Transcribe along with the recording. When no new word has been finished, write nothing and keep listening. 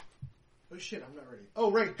Oh shit, I'm not ready. Oh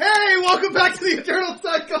right. Hey, welcome back to the Eternal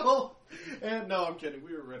Cycle! And no, I'm kidding.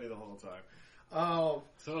 We were ready the whole time.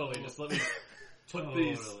 Totally, just let me put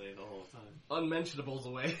these the whole time. Unmentionables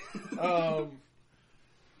away.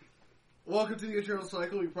 Welcome to the Eternal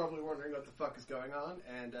Cycle. You're probably wondering what the fuck is going on,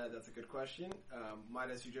 and that's a good question.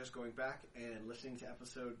 Might I suggest going back and listening to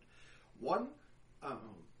episode 1,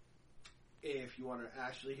 if you want to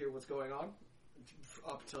actually hear what's going on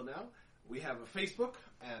up until now. We have a Facebook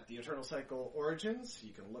at the Eternal Cycle Origins.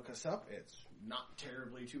 You can look us up. It's not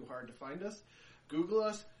terribly too hard to find us. Google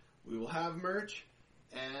us. We will have merch.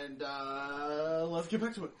 And let's get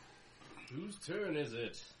back to it. Whose turn is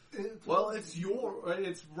it?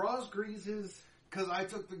 It's Roz Grease's. Because I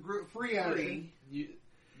took the free action.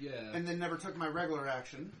 Yeah. And then never took my regular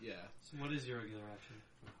action. Yeah. So what is your regular action?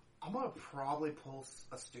 I'm going to probably pull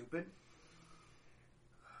a stupid.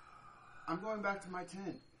 I'm going back to my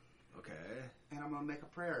tent. Okay. And I'm going to make a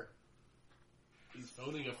prayer. He's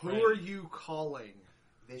phoning a friend. Who are you calling?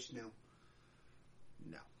 Vishnu.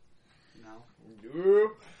 No.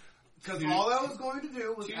 Nope. Because all I was going to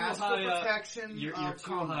do was ask for protection. You're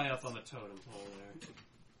too high up on the totem pole there.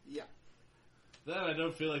 Yeah. Then I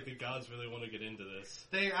don't feel like the gods really want to get into this.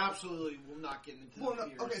 They absolutely will not get into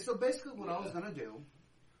the okay, so basically what I was going to do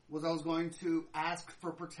was I was going to ask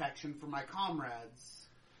for protection for my comrades.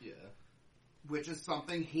 Yeah. Which is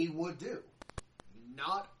something he would do.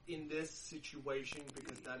 Not in this situation,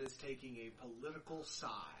 because that is taking a political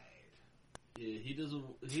side. Yeah, he doesn't,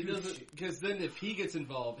 because then if he gets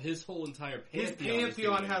involved, his whole entire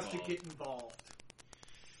pantheon has to get involved.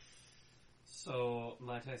 So,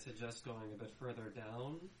 might I suggest going a bit further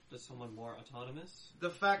down to someone more autonomous?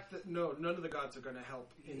 The fact that, none of the gods are going to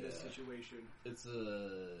help in this situation. It's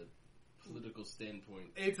a political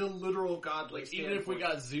standpoint. It's a literal godly standpoint. Even if we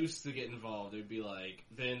got Zeus to get involved, it would be like,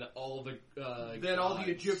 then all the all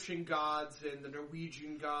the Egyptian gods and the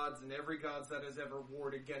Norwegian gods and every gods that has ever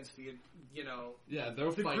warred against the,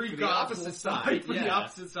 they'll the fight Greek for the gods opposite will side. fight for the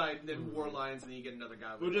opposite side, and then war lines, and then you get another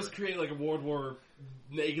god. We'll just create like a World War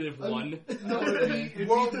 -1. No, it'd be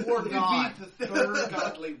World War God. the third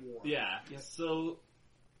godly war. Yeah. So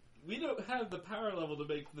we don't have the power level to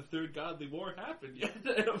make the third godly war happen yet.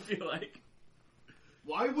 I don't feel like.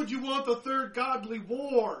 Why would you want the third godly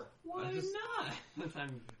war? Why not?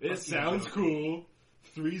 It sounds cool.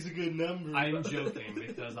 3's a good number. I'm joking,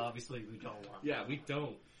 because obviously we don't want Yeah, we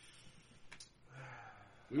don't.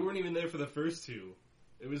 We weren't even there for the first 2.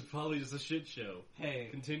 It was probably just a shit show. Hey.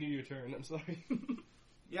 Continue your turn, I'm sorry.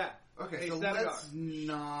 Yeah. Okay, so let's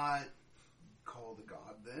not call the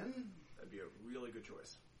god then. That'd be a really good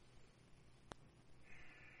choice.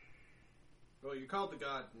 Well, you called the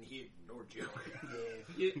god and he ignored you.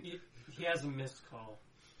 He has a missed call.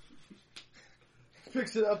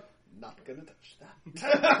 Picks it up. Not gonna touch that.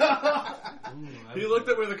 He looked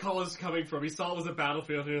at where the call was coming from. He saw it was a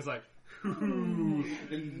battlefield and he was like,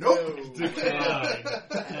 Nope. Decline.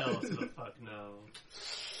 Hell to the fuck no.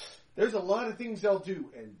 There's a lot of things they'll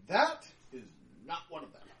do, and that is not one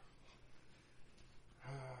of them.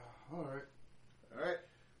 Alright.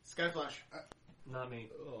 Skyflash. Not me.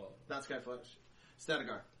 Oh. Not Skyflash.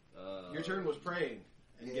 Statigar. Your turn was praying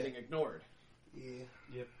and getting ignored. Yeah.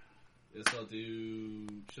 Yep. Yes, I'll do...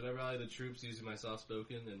 Should I rally the troops using my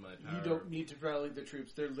soft-spoken and my power? You don't need to rally the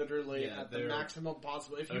troops. They're literally at the maximum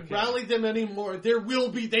possible. If you Okay. rally them anymore, they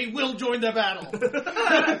will join the battle. They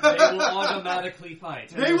will automatically fight.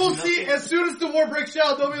 They will see, as soon as the war breaks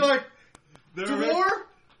out, they'll be like, to war?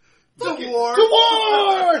 To war! To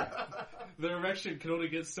war! Their erection can only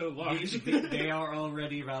get so large. They are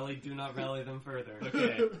already rallied. Do not rally them further.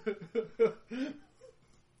 Okay.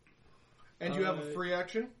 And you have a free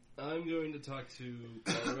action? I'm going to talk to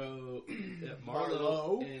Marlo.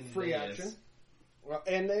 Marlo, and free Naeus. action. Well,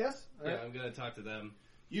 and Naeus? Yeah, I'm going to talk to them.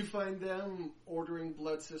 You find them ordering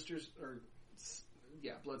Blood Sisters,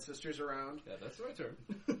 Blood Sisters around. Yeah, that's my turn.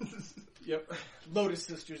 Yep. Lotus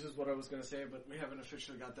Sisters is what I was going to say, but we haven't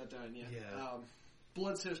officially got that done yet. Yeah.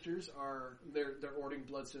 Blood Sisters they're ordering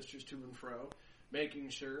Blood Sisters to and fro, making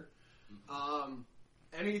sure.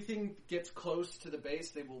 Anything gets close to the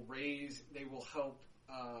base, they will help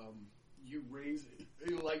you raise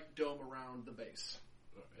a light dome around the base.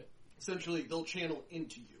 Alright. Essentially, they'll channel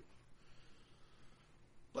into you.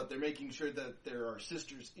 But they're making sure that there are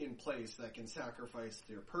sisters in place that can sacrifice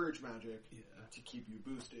their purge magic to keep you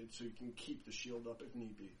boosted, so you can keep the shield up if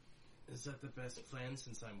need be. Is that the best plan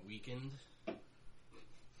since I'm weakened?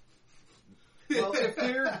 Well, if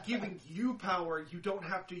they're giving you power, you don't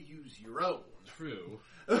have to use your own. True.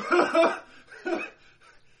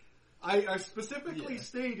 I specifically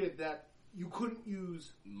stated that you couldn't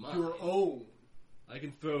use your own. I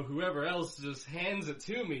can throw whoever else just hands it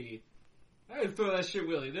to me. I can throw that shit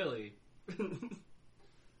willy-nilly. But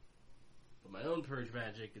my own purge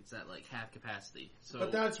magic, it's at like half capacity. So,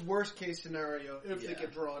 But that's worst case scenario if they Yeah.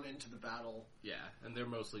 get drawn into the battle. yeah, and they're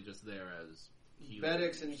mostly just there as healers.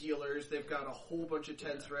 Medics and healers, they've got a whole bunch of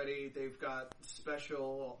tents ready. They've got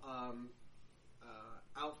special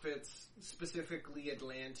outfits, specifically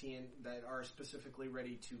Atlantean, that are specifically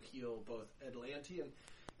ready to heal both Atlantean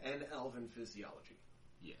and Elven physiology.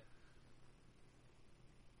 Yeah.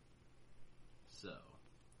 So.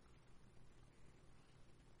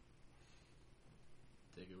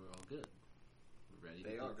 Figure we're all good. We're ready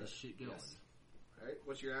They to are get this good. shit going. Yes. Alright,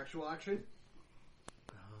 what's your actual action?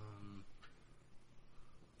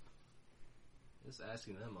 Just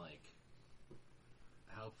asking them, like,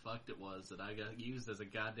 how fucked it was that I got used as a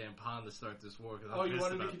goddamn pawn to start this war. Cause I'm Oh, you pissed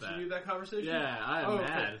wanted to about continue that conversation? Yeah, I am Oh, okay.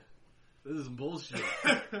 mad. This is bullshit.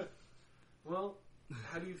 Well,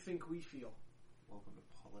 how do you think we feel? Welcome to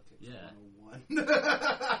Politics Yeah.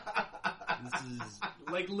 101. This is...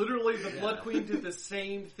 Like, literally, the Yeah. Blood Queen did the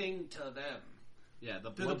same thing to them. Yeah, To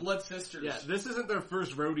the Blood Sisters. Yeah, this isn't their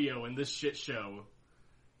first rodeo in this shit show.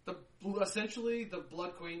 Essentially, the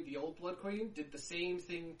Blood Queen, the old Blood Queen, did the same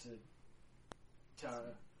thing to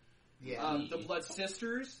Yeah. the Blood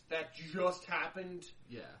Sisters that just happened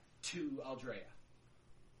Yeah. to Aldrea.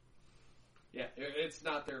 Yeah, it's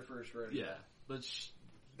not their first rodeo. Yeah. But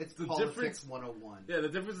It's the Politics difference- 101. yeah, the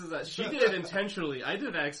difference is that she did it intentionally. I did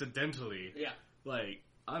it accidentally. Yeah. Like,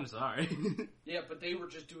 I'm sorry. Yeah, but they were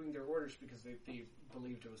just doing their orders because they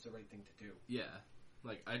believed it was the right thing to do. Yeah.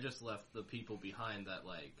 Like, I just left the people behind that,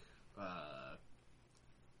 like,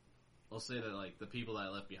 I'll say that, like, the people that I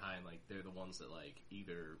left behind, like, they're the ones that, like,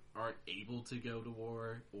 either aren't able to go to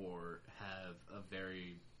war or have a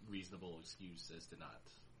very reasonable excuse as to not,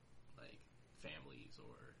 like, families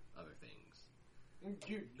or other things.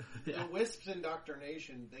 Dude, Yeah. the Wisps'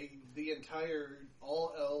 indoctrination,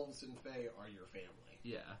 all elves and fae are your family.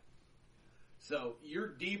 Yeah. So, you're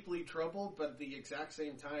deeply troubled, but at the exact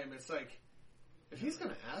same time, it's like, if he's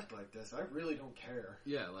gonna act like this, I really don't care.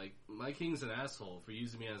 Yeah, like, my king's an asshole for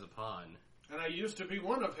using me as a pawn. And I used to be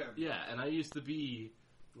one of him. Yeah, and I used to be,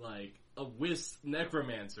 like, a wisp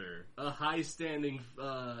necromancer, a high-standing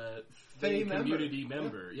Fae community member.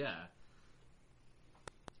 member. Yeah.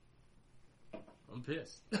 I'm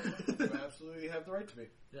pissed. You absolutely have the right to be.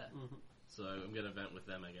 Yeah. So I'm gonna vent with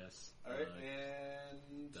them, I guess. Alright,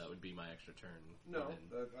 and... That would be my extra turn. No, And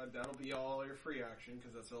then- that'll be all your free action,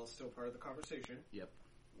 because that's all still part of the conversation. Yep.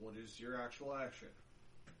 What is your actual action?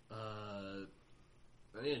 I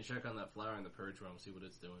need to check on that flower in the purge realm, see what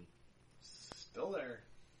it's doing. Still there.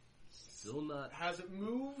 Still not. Has it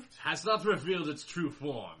moved? Has not revealed its true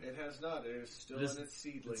form. It has not. It is still It is- in its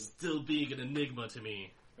seedling. It's still being an enigma to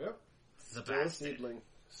me. Yep. The Still a bastard. seedling.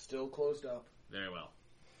 Still closed up. Very well.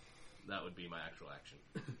 That would be my actual action.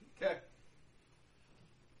 Okay.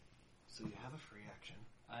 So you have a free action.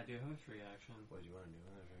 I do have a free action. What do you want to do?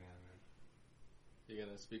 You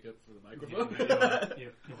gonna speak up for the You, microphone?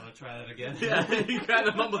 you want to try that again? Yeah, you kind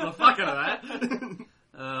of mumbled the fuck out of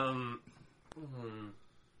that.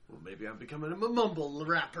 Well, maybe I'm becoming a mumble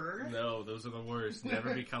rapper. No, those are the worst.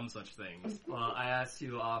 Never become such things. Well, I asked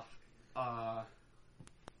you off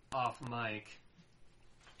mic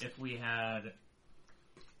if we had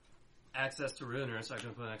access to ruiner, so I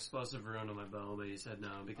could put an explosive rune on my bow, but you said no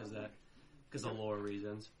because of lore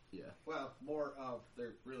reasons. Yeah. Well, more of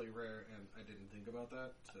they're really rare, and I didn't think about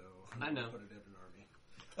that, so I know. put it in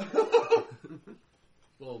an army.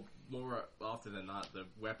 Well, more often than not, the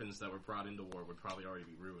weapons that were brought into war would probably already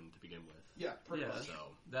be ruined to begin with. Yeah, pretty Yeah. much. So,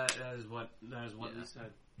 That is what Yeah. we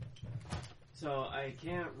said. So I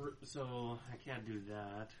can't do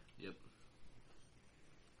that. yep.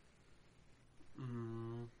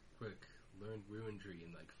 Quick, learn ruinry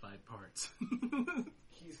in like 5 parts.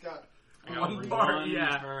 He's got I got One one part, one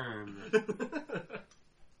yeah. turn.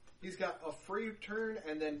 he's got a free turn,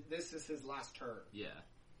 and then this is his last turn. Yeah.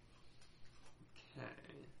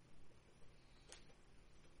 Okay.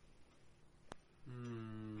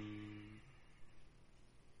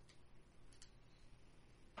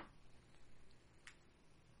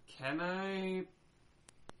 Can I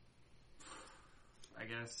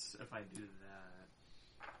guess if I do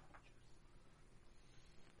that.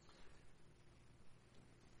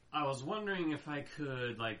 I was wondering if I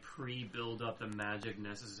could, like, pre-build up the magic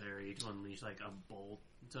necessary to unleash, like, a bolt,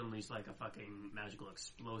 to unleash, like, a fucking magical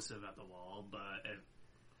explosive at the wall,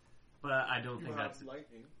 but I don't You think have that's...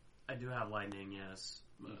 lightning. I do have lightning, yes.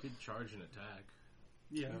 You But, could charge an attack.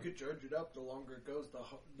 yeah. You could charge it up. The longer it goes, the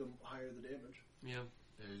higher the damage. Yeah.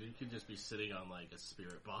 You could just be sitting on like a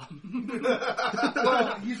spirit bomb.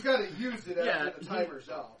 Well, he's got to use it Yeah, after the timer's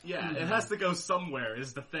up. Yeah, it has to go somewhere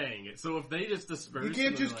is the thing. So if they just disperse... You can't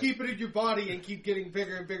and just like, keep it in your body and keep getting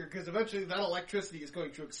bigger and bigger, because eventually that electricity is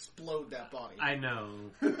going to explode that body. I know.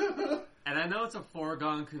 And I know it's a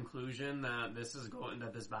foregone conclusion that this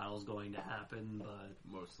battle is going to happen, but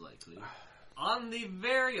most likely. on the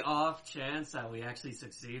very off chance that we actually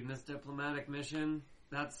succeed in this diplomatic mission,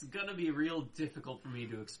 that's gonna be real difficult for me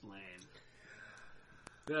to explain.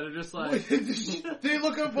 Yeah, they're just like... They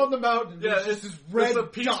look up on the mountain. Yeah, There's this red it's a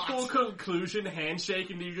peaceful dot. conclusion handshake,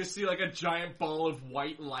 and you just see like a giant ball of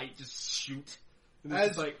white light just shoot. And it's As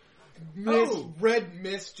just like, red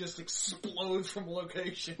mist just explodes from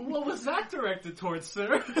location. what was that directed towards,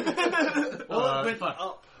 sir? Well, it went fuck.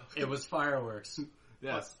 up. It was fireworks.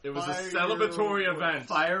 Yes, it was a Fire- celebratory event.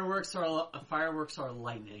 Fireworks are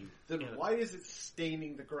lightning. Then why is it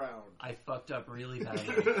staining the ground? I fucked up really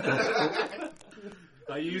badly.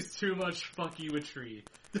 I used too much fuck you a tree.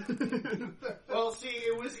 Well, see,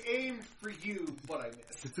 it was aimed for you, but I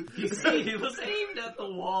missed. You see, it was aimed at the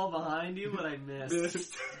wall behind you, but I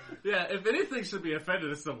missed. Yeah, if anything should be offended,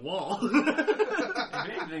 it's the wall. If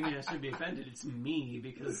anything I should be offended, it's me,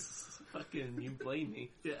 because fucking you blame me.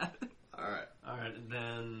 Yeah. Alright. Alright,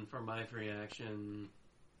 then for my free action...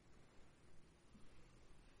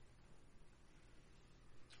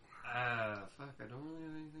 fuck, I don't really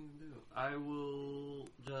have anything to do. I will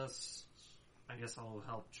just... I guess I'll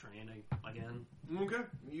help train again. Okay.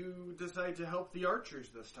 You decide to help the archers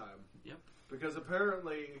this time. Yep. Because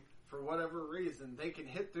apparently, for whatever reason, they can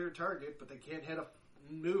hit their target, but they can't hit a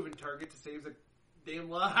moving target to save their damn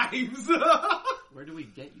lives. Where do we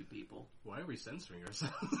get you people? Why are we censoring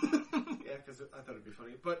ourselves? Yeah, because I thought it'd be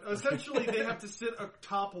funny. But essentially, they have to sit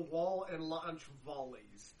atop a wall and launch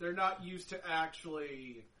volleys. They're not used to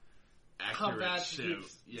actually combat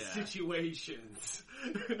situations.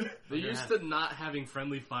 They're used to not having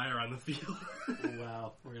friendly fire on the field.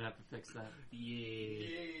 Wow, we're gonna have to fix that. Yeah.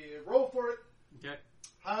 Yeah, roll for it. Okay.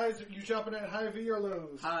 Highs, you shopping at high V or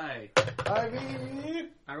lows? Hi. High V.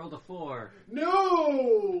 I rolled a 4.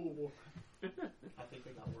 No. I think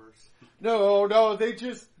they got worse. No, they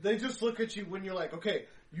just look at you when you're like, okay,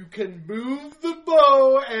 you can move the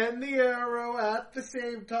bow and the arrow at the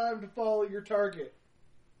same time to follow your target.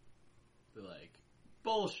 They're like,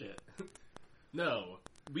 Bullshit. no,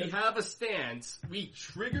 we have a stance, we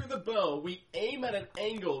trigger the bow, we aim at an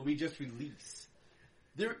angle, we just release.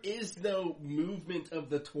 There is no movement of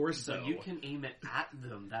the torso. So you can aim it at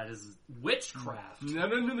them. That is witchcraft. No.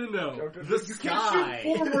 The You sky. can't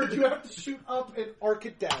shoot forward, you have to shoot up and arc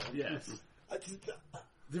it down. Yes.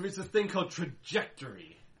 There is a thing called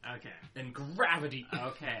trajectory Okay. and gravity.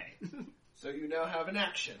 Okay. So you now have an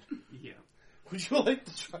action. Yeah. Would you like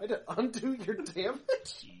to try to undo your damage?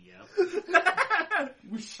 Yep.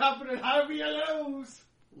 We're shopping at high V or lows.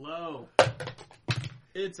 Low.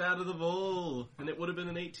 It's out of the bowl, and it would have been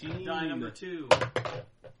an 18. Die number 2.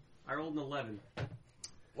 I rolled an 11.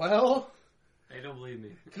 Well, They don't believe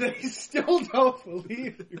me. they still don't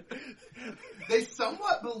believe you. They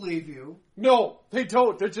somewhat believe you. No, they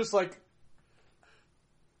don't. They're just like,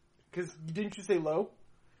 because didn't you say low?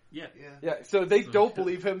 Yeah. Yeah. Yeah, so they don't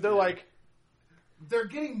believe him. They're like, They're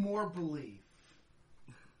getting more belief.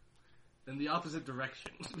 In the opposite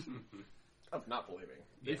direction. of not believing.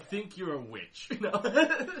 They think you're a witch. No.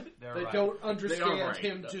 They're They right. don't understand right,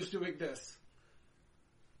 him though. just doing this.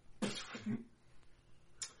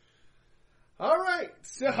 Alright,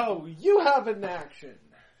 so you have an action.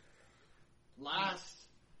 Last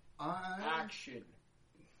action.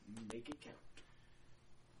 Make it count.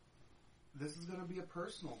 This is going to be a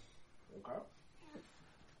personal. Okay.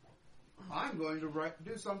 I'm going to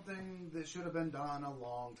do something that should have been done a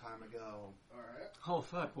long time ago. Alright. Oh,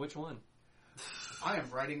 fuck. Which one? I am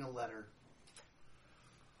writing a letter.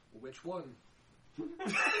 Which one?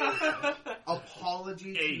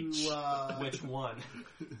 Apology H. to, Which one?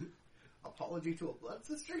 apology to a blood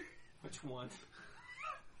sister? Which one?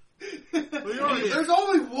 There's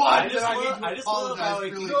only one I just that love- I I need to just love how apologize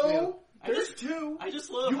it really keeps- to. No, there's two. I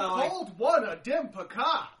just love You how called one a dim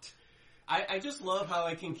pacat. I just love how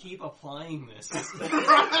I can keep applying this.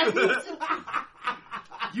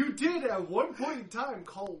 You did at one point in time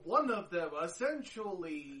call one of them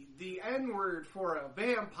essentially the N-word for a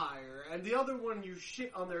vampire, and the other one you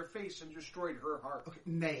shit on their face and destroyed her heart. Okay,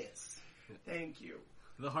 Naeus. Thank you.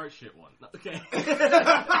 The heart shit one. No, okay.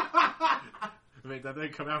 Wait, that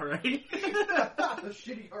didn't come out right. The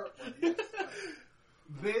shitty heart one. Yes.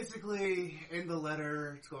 Basically, in the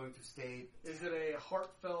letter, it's going to state, Is it a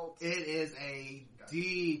heartfelt? it is a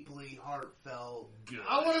deeply heartfelt. Good.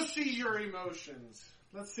 I want to see your emotions.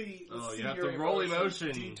 Let's see. Oh, you see have your to roll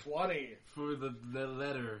emotions. emotion. D20. For the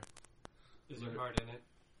letter. Is your heart in it?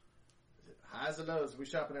 Highs or lows? Are we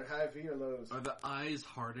shopping at high V or lows? Are the eyes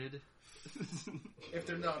hearted? If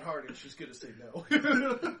they're not hearted, she's gonna say no.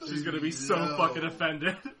 She's gonna be so No. fucking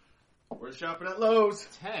offended. We're shopping at lows.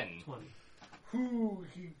 10. 20. Whew,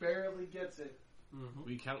 he barely gets it. Mm-hmm.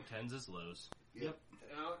 We count 10s as lows. Yep.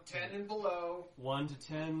 Now, 10 and below. 1 to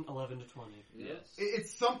 10, 11 to 20. Yes.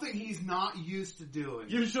 It's something he's not used to doing.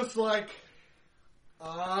 You're just like,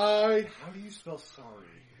 how do you spell sorry?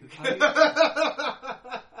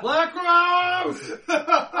 Black Rose! I don't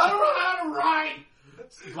know how to write!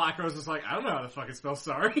 Black Rose is like, I don't know how to fucking spell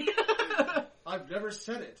sorry. I've never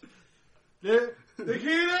said it.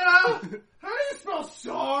 Nikita! How do you spell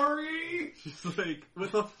sorry? She's like,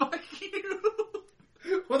 with a fuck you.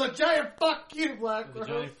 With a giant fuck you, Black With a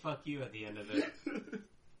Rose. giant fuck you at the end of it.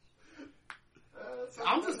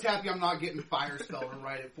 I'm just happy I'm not getting Firespell to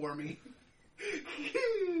write it for me.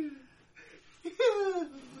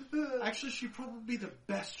 Actually, she'd probably be the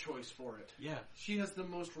best choice for it. Yeah. She has the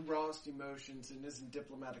most rawest emotions and isn't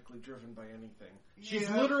diplomatically driven by anything. She's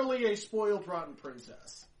Yeah. literally a spoiled, rotten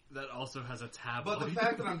princess. That also has a tabloid. But the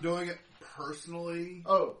fact that I'm doing it personally,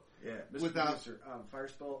 Oh, yeah. Mr. Without- Producer,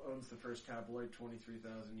 Firespell owns the first tabloid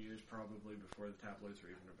 23,000 years probably before the tabloids were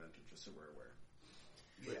even invented, just so we're aware.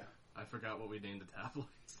 yeah. I forgot what we named the tabloids.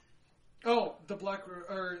 Oh, the Black...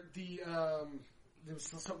 Or the, there was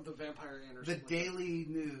something, the Vampire Inn or The something. Daily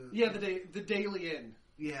News. Yeah, the Daily Inn.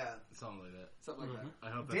 Yeah. Something like that. Something like I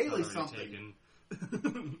hope that's Daily not already something.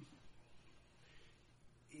 taken.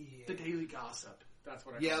 that. The Daily Gossip. That's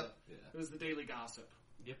what I Yep. called it. Yeah. It was the Daily Gossip.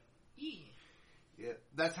 Yeah.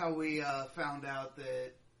 That's how we found out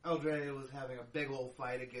that Eldrea was having a big old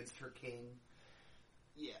fight against her king.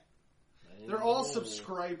 Yeah. They're all Oh.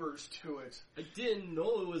 subscribers to it. I didn't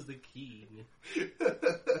know it was the king.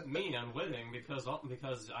 Me unwitting because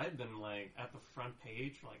I've been like at the front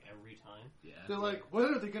page like every time. Yeah. They're like, when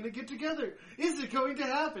are they going to get together? Is it going to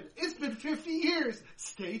happen? It's been 50 years.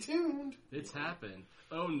 Stay tuned. It's happened.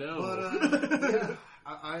 Oh no. But, yeah,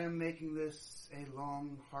 I am making this a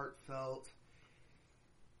long, heartfelt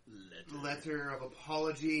letter of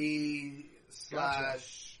apology /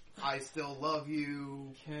 I still love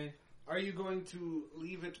you. Okay. Are you going to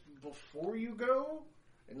leave it before you go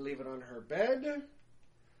and leave it on her bed?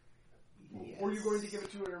 Yes. Or are you going to give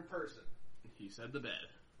it to her in person? He said the bed.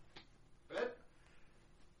 Bed?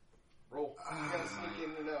 Roll. You gotta sneak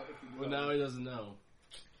in and out if you do Well, that. now he doesn't know.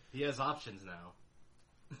 He has options now.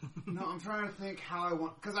 No, I'm trying to think how I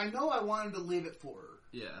want... Because I know I wanted to leave it for her.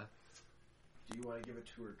 Yeah. Do you want to give it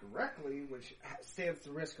to her directly, which stands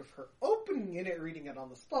the risk of her opening it and reading it on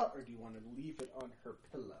the spot, or do you want to leave it on her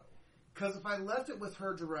pillow? Because if I left it with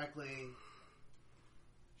her directly,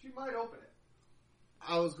 She might open it.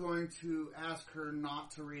 I was going to ask her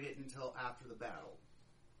not to read it until after the battle.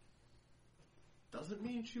 Doesn't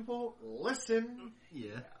mean she won't listen.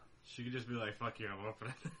 Yeah. She could just be like, fuck you, I'm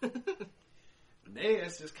opening it.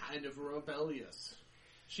 Aeneas is kind of rebellious.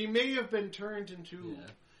 She may have been turned into,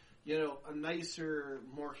 a nicer,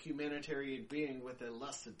 more humanitarian being with a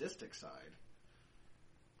less sadistic side.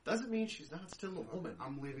 Doesn't mean she's not still a woman.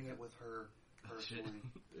 I'm leaving it with her personally.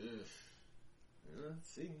 Ugh. Let's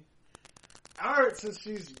see. Alright, since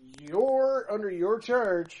she's under your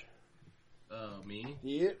charge. Me?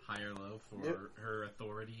 Yep. High or low for Yep. her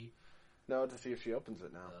authority. No, to see if she opens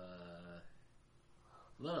it now.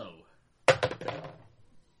 Low.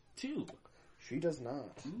 2. She does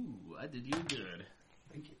not. Ooh, I did you good.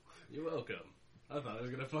 Thank you. You're welcome. I thought I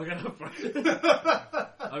was gonna fuck it up for you.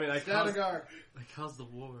 I mean, I caused the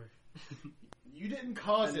war. You didn't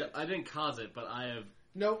cause it. I didn't cause it, but I have.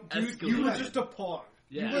 No, Escalated. you were just a pawn.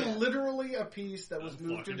 Yeah. You were literally a piece that was I'm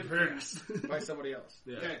moved into fucking peace pissed. by somebody else.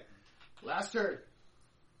 Yeah. Okay. Last turn.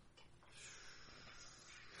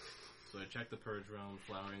 So I checked the purge realm,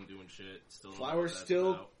 flowering, doing shit. Still. Flower's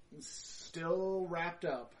still wrapped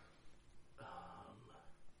up.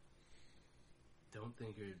 Don't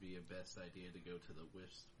think it would be a best idea to go to the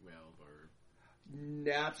Wisp realm or.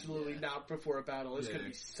 Absolutely not before a battle. It's Yeah. going to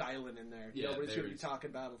be silent in there. Yeah, Nobody's going to be there's-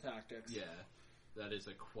 talking battle tactics. Yeah, that is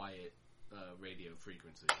a quiet radio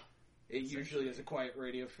frequency. It usually is a quiet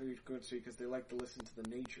radio frequency because they like to listen to the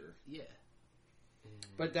nature. Yeah.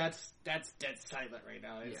 But that's dead silent right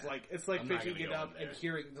now. It's Yeah. like I'm not picking gonna it go up in and there.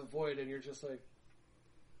 hearing the void, and you're just like,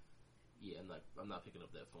 Yeah, I'm not picking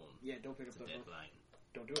up that phone. yeah, don't pick It's up a that dead phone. line.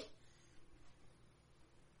 Don't do it.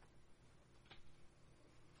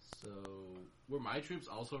 So, were my troops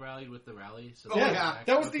also rallied with the rally? So Oh, they yeah. act-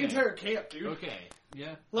 That was the okay. entire camp, dude. Okay,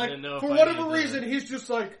 yeah. I Like, didn't know for if I whatever needed reason, to- he's just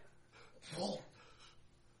like, full.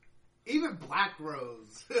 Even Black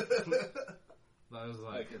Rose. I was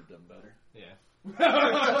I like, could have done better. yeah.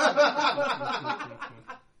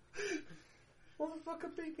 Motherfucker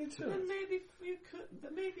beat me to Then it. maybe you could.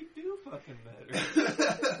 Then maybe do fucking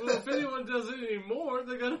better. Well, if anyone does it anymore,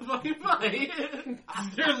 they're gonna fucking fight.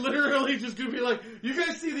 They're literally just gonna be like, you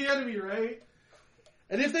guys see the enemy, right?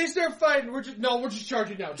 And if they start fighting, we're just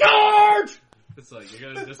charging now. Charge! It's like,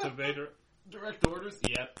 you're gonna disobey direct orders?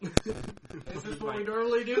 Yep. Is this what we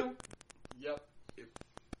normally do? Yep.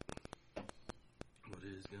 What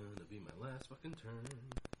is gonna be my last fucking turn?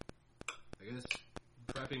 I guess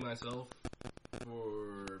prepping myself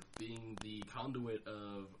for being the conduit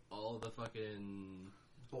of all the fucking...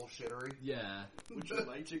 Bullshittery. Yeah. Would you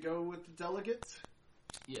like to go with the delegates?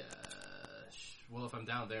 Yeah. Well, if I'm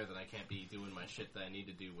down there, then I can't be doing my shit that I need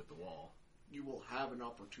to do with the wall. You will have an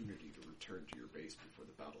opportunity to return to your base before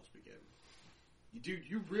the battles begin.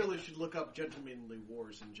 You really should look up gentlemanly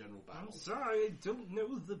wars and general battles. Sorry, I don't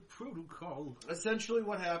know the protocol. Essentially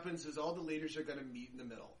what happens is all the leaders are going to meet in the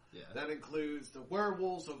middle. Yeah. That includes the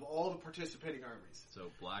werewolves of all the participating armies.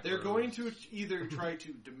 So Black They're Rose- going to either try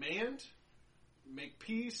to demand, make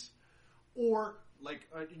peace, or, like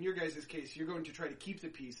in your guys' case, you're going to try to keep the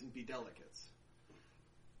peace and be delegates.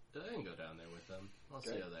 I can go down there with them. I'll see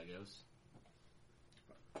Okay. how that goes.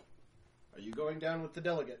 Are you going down with the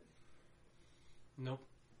delegate? Nope.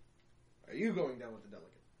 Are you going down with the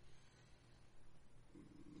delegate?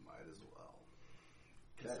 Might as well.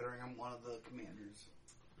 Considering I'm one of the commanders.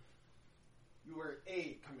 You are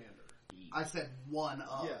a commander. I said one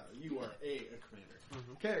of. Yeah, you are a commander.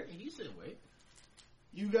 Okay, Hey, you said wait.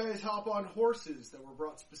 you guys hop on horses that were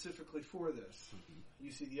brought specifically for this.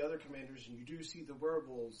 You see the other commanders, and you do see the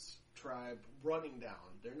werewolves tribe running down.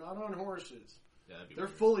 They're not on horses. Yeah, that'd be They're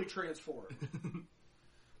weird. fully transformed,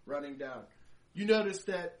 running down. You notice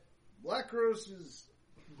that Black Rose's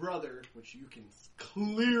brother, which you can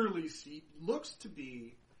clearly see, looks to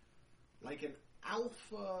be like an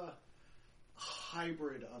alpha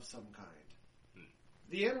hybrid of some kind.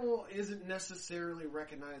 The animal isn't necessarily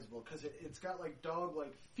recognizable because it's got like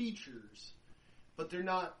dog-like features, but they're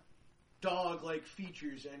not dog-like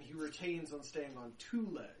features, and he retains on staying on two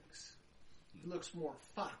legs. He looks more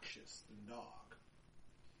foxish than dog,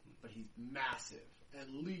 but he's massive, at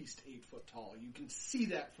least 8 foot tall. You can see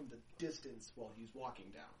that from the distance while he's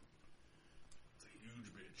walking down. It's a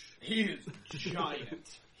huge bitch. He is giant.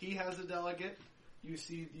 He has a delegate. You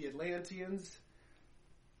see the Atlanteans.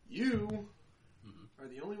 You are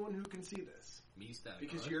the only one who can see this Me stack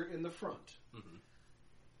because on. you're in the front. Mhm.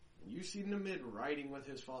 And you see Namid riding with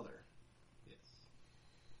his father. Yes.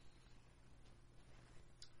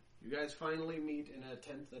 You guys finally meet in a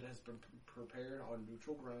tent that has been prepared on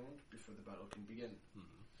neutral ground before the battle can begin.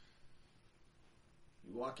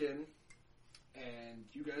 You walk in, and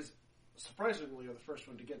you guys, surprisingly, are the first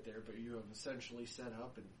one to get there, but you have essentially set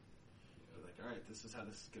up, and you're like, alright, this is how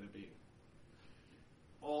this is going to be.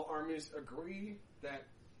 All armies agree that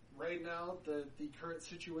right now, the current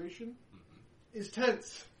situation is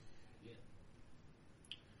tense. Yeah.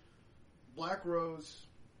 Black Rose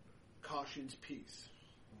cautions peace.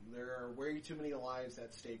 There are way too many lives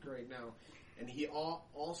at stake right now, and he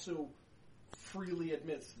also freely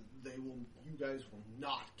admits that you guys will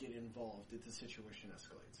not get involved if the situation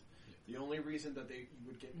escalates. The only reason that you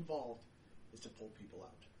would get involved is to pull people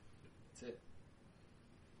out. That's it.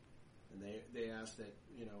 And they ask that,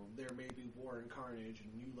 there may be war and carnage,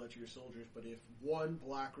 and you let your soldiers, but if one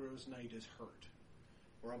Black Rose Knight is hurt,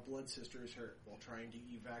 or a Blood Sister is hurt while trying to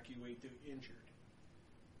evacuate the injured,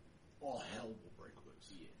 all hell will break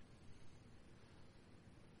loose. Yeah.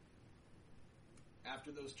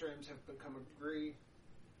 After those terms have become agreed,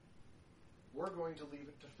 we're going to leave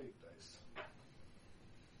it to Fate Dice.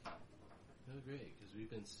 Oh, great, because we've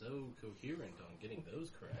been so coherent on getting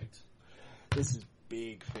those correct. This is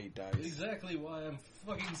big Fate Dice. Exactly why I'm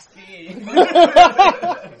fucking skiing.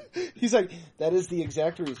 He's like, that is the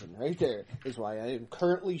exact reason, right there, is why I am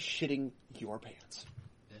currently shitting your pants.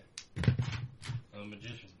 I'm a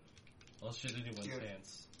magician. I'll shit anyone's Dude.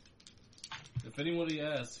 pants. If anybody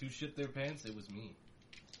asks who shit their pants, it was me.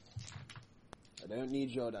 I don't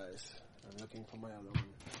need your dice. I'm looking for my other one.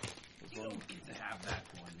 You don't get to have that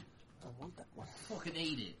one. I want that one. Fucking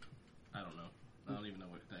ate it. I don't know. I don't even know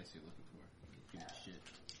what dice you're looking for. Piece of shit.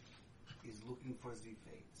 He's looking for the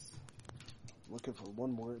fates. Looking for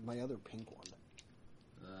one more, my other pink one.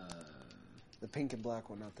 The pink and black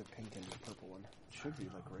one, not the pink and purple one. It should be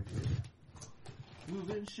like right here.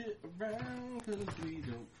 Moving shit around because we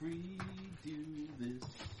don't pre-do this.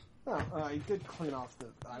 Oh, I did clean off the...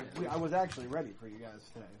 I was actually ready for you guys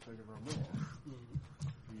today, so I could remove.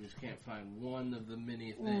 You just can't find one of the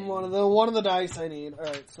many things. One of the dice I need.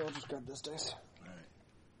 Alright, so I'll just grab this dice.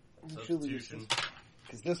 Alright. Substitution.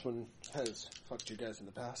 Because this one has fucked you guys in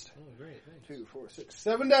the past. Oh, great. Thanks. 2, 4, 6,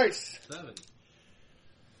 7 dice. 7.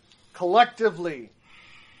 Collectively.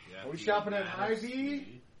 Yeah, Are we shopping at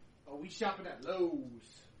Hy-Vee? Are we shopping at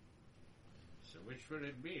Lowe's? So which would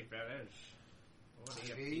it be, fellas? What are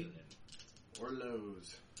you Hy-Vee? feeling? Or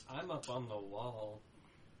Lowe's? I'm up on the wall.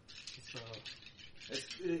 So,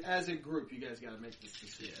 As a group, you guys gotta make this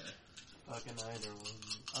decision. fucking either one.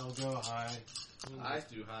 I'll go high. Let's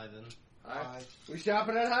do high then. Alright. We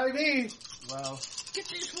shopping at Hy-Vee. Well, Get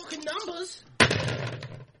these fucking numbers!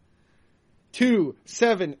 2,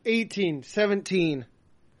 7, 18, 17.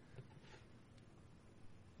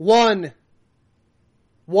 1,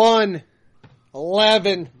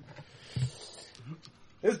 11.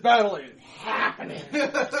 This battle is happening.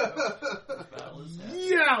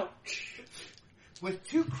 Yeah. With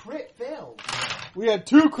 2 crit fails. We had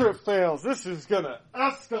 2 crit fails. This is gonna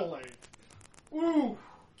escalate. Ooh.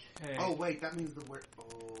 okay. Oh, wait, that means the word. Oh.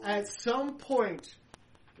 At some point,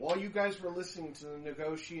 while you guys were listening to the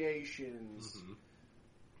negotiations,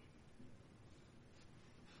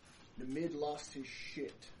 the mid lost his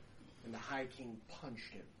shit, and the High King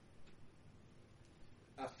punched him,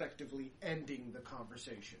 effectively ending the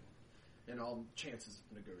conversation and all chances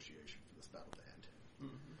of negotiation for this battle to end.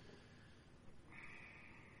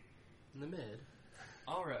 In the mid.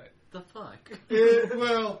 Alright. The fuck?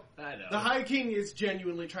 Well, I know. the High King is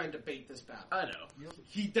genuinely trying to bait this battle. I know.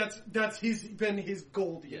 That's been his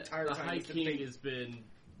goal the entire the time. High is to King bait. has been...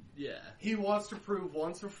 Yeah. He wants to prove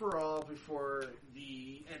once and for all before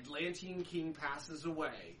the Atlantean King passes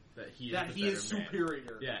away That he is, that the he is better man.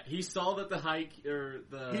 superior. Yeah, he saw that the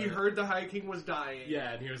He heard the High King was dying.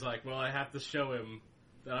 Yeah, and he was like, well, I have to show him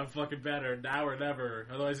that I'm fucking better now or never.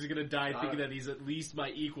 Otherwise he's gonna die thinking that he's at least my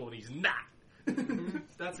equal, and he's not.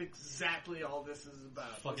 That's exactly all this is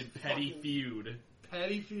about. Fucking This petty feud.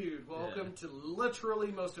 Petty feud. Welcome to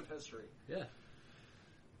literally most of history. Yeah.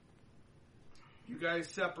 You guys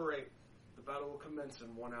separate. The battle will commence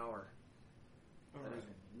in 1 hour. That is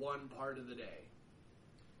one part of the day.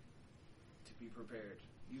 To be prepared.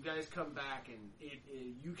 You guys come back and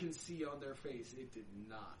you can see on their face it did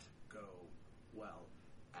not go well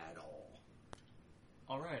at all.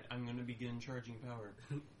 Alright, I'm gonna begin charging power.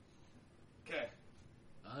 Okay.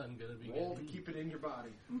 I'm gonna be Roll to keep it in your body.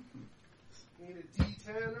 Need a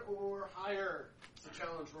D10 or higher. It's a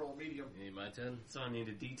challenge roll, medium. You need my 10? So I need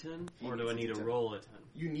a D10? He Or do needs I a need to D10. roll a 10?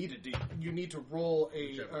 You need a D. You need to roll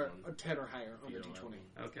Whichever one. a 10 or higher on You a don't D20.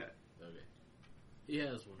 have Okay. Okay. He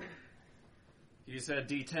has one. You said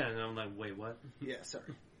D10, and I'm like, wait, what? Yeah, sorry.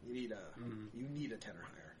 You need a you need a 10 or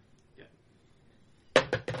higher.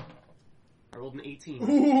 I rolled an 18.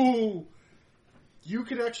 Ooh! You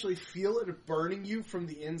could actually feel it burning you from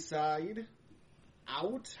the inside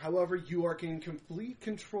out. However, you are getting complete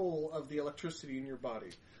control of the electricity in your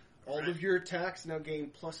body. All of your attacks now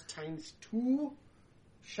gain plus ×2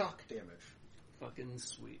 shock damage. Fucking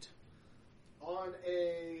sweet. On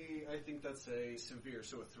I think that's a severe,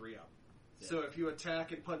 so a 3 up. Yeah. So if you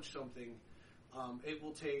attack and punch something, it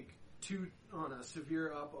will take 2 on a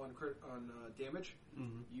severe up on damage.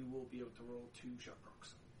 Mm-hmm. You will be able to roll 2 shock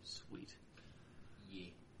rocks. Sweet. Yeah.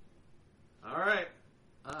 All right,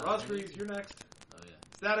 Rosgreaves, you're next. Oh, yeah.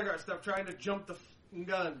 Statigar, stop trying to jump the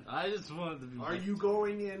gun. I just wanted to be... Are you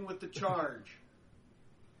going in with the charge?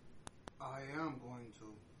 I am going to.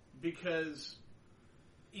 Because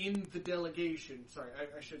in the delegation, sorry,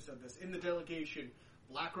 I should have said this. In the delegation,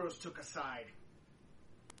 Black Rose took a side.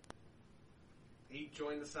 He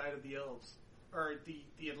joined the side of the elves, or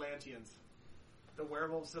the Atlanteans. The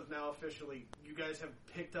werewolves have now officially, you guys have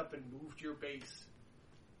picked up and moved your base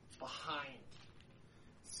behind.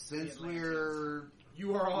 Since The we're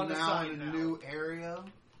You are on a now side in a now. new area,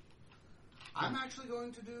 I'm actually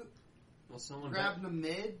going to Well, someone grab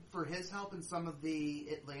Namid for his help and some of the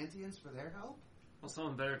Atlanteans for their help.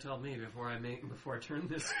 someone better tell me before I turn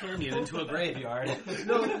this canyon into a graveyard.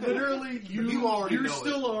 No, literally, You already you're know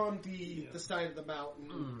still on the side of the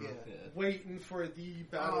mountain, Yeah. waiting for the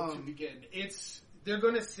battle to begin. They're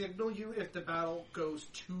going to signal you if the battle goes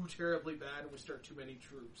too terribly bad and we start too many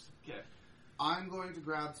troops. Okay. I'm going to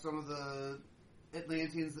grab some of the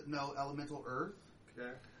Atlanteans that know elemental earth,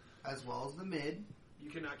 Okay, as well as the mid.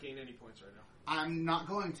 you cannot gain any points right now. I'm not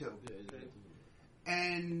going to. Okay.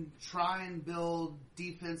 And try and build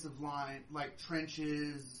defensive line, like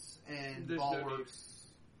trenches and There's no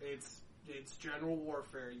bulwarks. It's general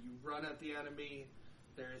warfare. You run at the enemy.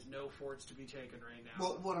 There is no forts to be taken right now.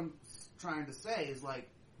 Well, what I'm trying to say is, like,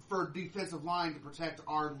 for defensive line to protect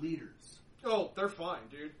our leaders. Oh, they're fine,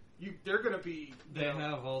 dude. They're gonna be. They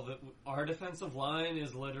have all the. Our defensive line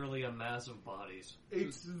is literally a mass of bodies.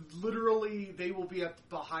 It's literally they will be at the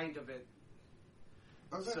behind of it.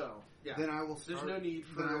 Okay. So yeah, Then I will start. there's no need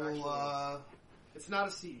for. Then I will. actual- It's not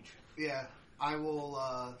a siege. Yeah, I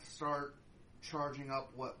will start charging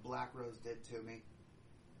up what Black Rose did to me.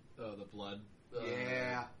 Oh, the blood.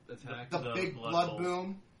 Yeah. Attack. The The big blood blood bolt.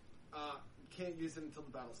 boom. Can't use it until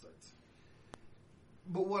the battle starts.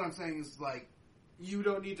 But what I'm saying is, like, You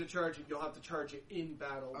don't need to charge it. You'll have to charge it in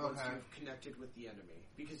battle once Okay. you've connected with the enemy.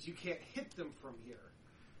 Because you can't hit them from here.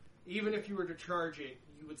 Even if you were to charge it,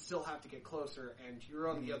 you would still have to get closer, and you're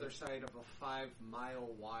on the other side of a 5-mile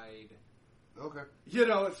wide... okay. You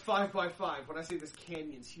know, it's 5 by 5. When I say this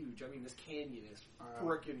canyon's huge, I mean this canyon is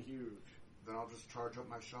frickin' huge. Then I'll just charge up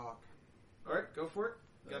my shock. Alright, go for it.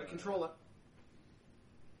 Gotta control it.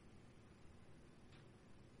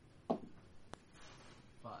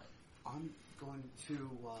 5. I'm going to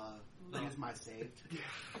use my save.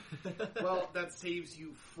 Well, that saves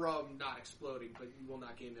you from not exploding, but you will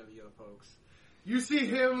not gain any other pokes. You see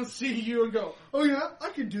him, see you, and go, oh yeah, I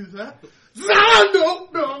can do that.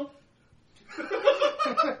 No!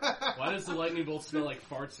 Why does the lightning bolt smell like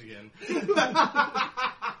farts again?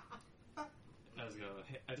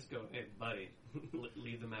 I just go, hey, buddy,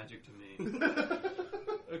 leave the magic to me.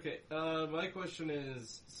 Okay, my question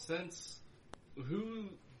is, since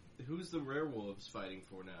who's the werewolves fighting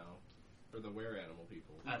for now, or the were-animal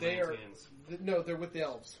people? They are. Atlanteans. No, they're with the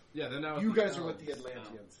elves. Yeah, they're now. You with the guys are with the elves.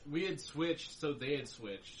 Atlanteans. We had switched, so they had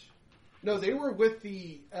switched. No, they were with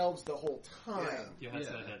the elves the whole time. Yeah. You had Yeah.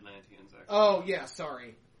 said Atlanteans, actually. Oh, yeah,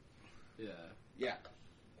 sorry. Yeah. Yeah.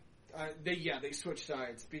 They switched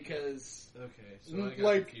sides because Okay, so I got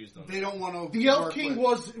Like, confused on They don't want to. the Elf King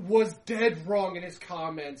was dead wrong in his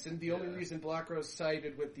comments, and the only Yeah. reason Black Rose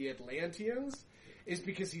sided with the Atlanteans is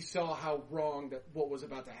because he saw how wrong that what was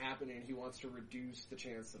about to happen, and he wants to reduce the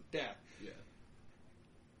chance of death. Yeah.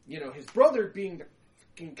 You know, his brother, being the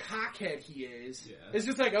fucking cockhead he is, Yeah. is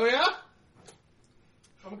just like, oh yeah?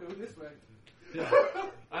 I'm gonna go this way. Yeah.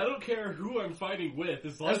 I don't care who I'm fighting with,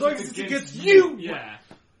 as long As as, long it's as it's against against you! Yeah.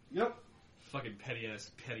 Yep. Fucking petty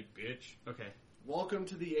bitch. Okay. Welcome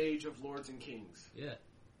to the age of lords and kings. Yeah.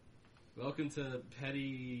 Welcome to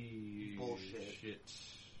petty Bullshit. shit.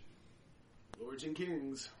 Lords and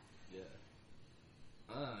kings. Yeah.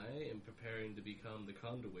 I am preparing to become the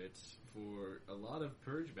conduit for a lot of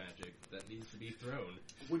purge magic that needs to be thrown.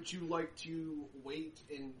 Would you like to wait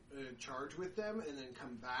and charge with them and then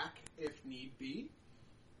come back if need be?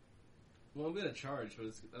 Well, I'm gonna charge, but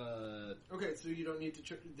it's, Okay, so you don't need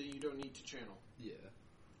to you don't need to channel. yeah.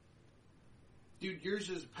 Dude, yours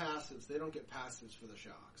is passives. They don't get passives for the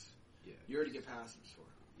shocks. Yeah. You already get passives for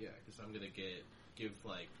it. Yeah, because I'm gonna give,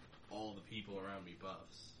 like, all the people around me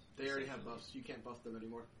buffs. They already have essentially. buffs. You can't buff them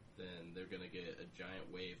anymore. Then they're gonna get a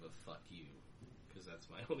giant wave of fuck you. Because that's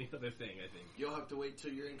my only other thing, I think. You'll have to wait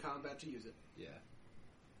till you're in combat to use it. Yeah.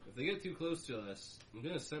 If they get too close to us, I'm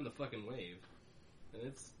gonna send the fucking wave. And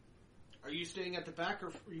it's... Are you staying at the back or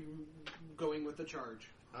are you going with the charge?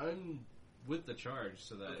 I'm with the charge,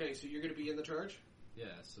 so that... Okay, so you're going to be in the charge? Yeah,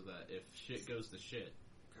 so that if shit goes to shit,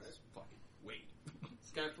 Okay. just fucking wait.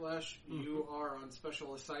 Skyflash, you are on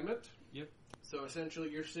special assignment. Yep. So essentially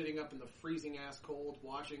you're sitting up in the freezing ass cold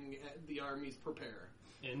watching the armies prepare.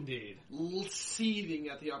 Indeed. Seething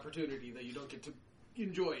at the opportunity that you don't get to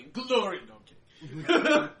enjoy. Glory, don't get.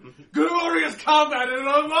 Glorious combat, and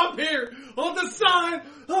I'm up here on the side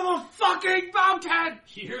of a fucking mountain!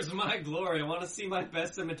 Here's my glory. I want to see my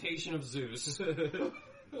best imitation of Zeus.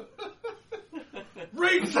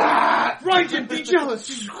 Read that! Right, and be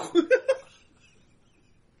jealous!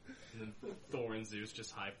 And then Thor and Zeus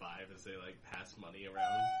just high five as they, like, pass money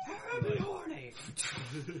around. Like, horny.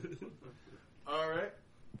 Alright.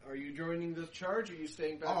 Are you joining this charge, or are you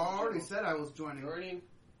staying back? Oh, I already said I was joining. Joining?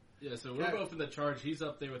 yeah, so we're Okay. both in the charge. He's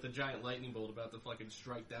up there with a giant lightning bolt about to fucking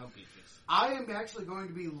strike down bitches. I am actually going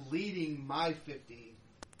to be leading my 50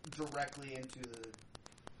 directly into the...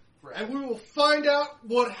 And we will find out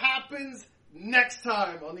what happens next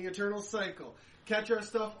time on the Eternal Cycle. Catch our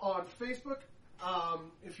stuff on Facebook.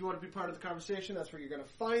 If you want to be part of the conversation, that's where you're going to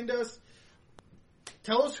find us.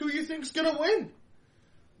 Tell us who you think's going to win.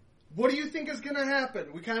 What do you think is going to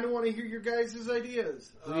happen? We kind of want to hear your guys' ideas.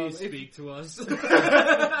 Please speak to us.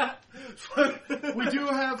 We do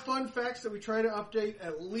have fun facts that we try to update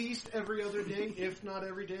at least every other day, if not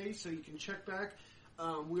every day, so you can check back.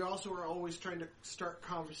 We also are always trying to start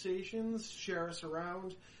conversations, share us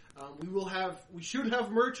around. We should have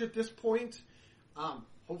merch at this point.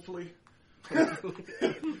 Hopefully,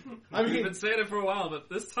 I We've mean, been saying it for a while, but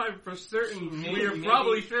this time for certain, Maybe- we're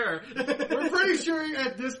probably sure. we're pretty sure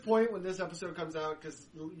at this point when this episode comes out, because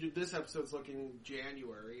this episode's looking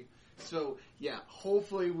January. So, yeah,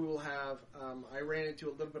 hopefully we will have... I ran into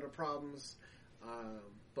a little bit of problems.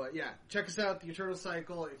 But, yeah, check us out, The Eternal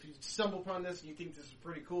Cycle. If you stumble upon this and you think this is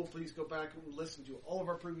pretty cool, please go back and listen to all of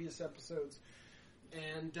our previous episodes.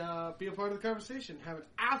 And be a part of the conversation. Have an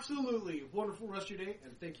absolutely wonderful rest of your day,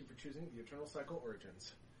 and thank you for choosing The Eternal Cycle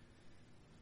Origins.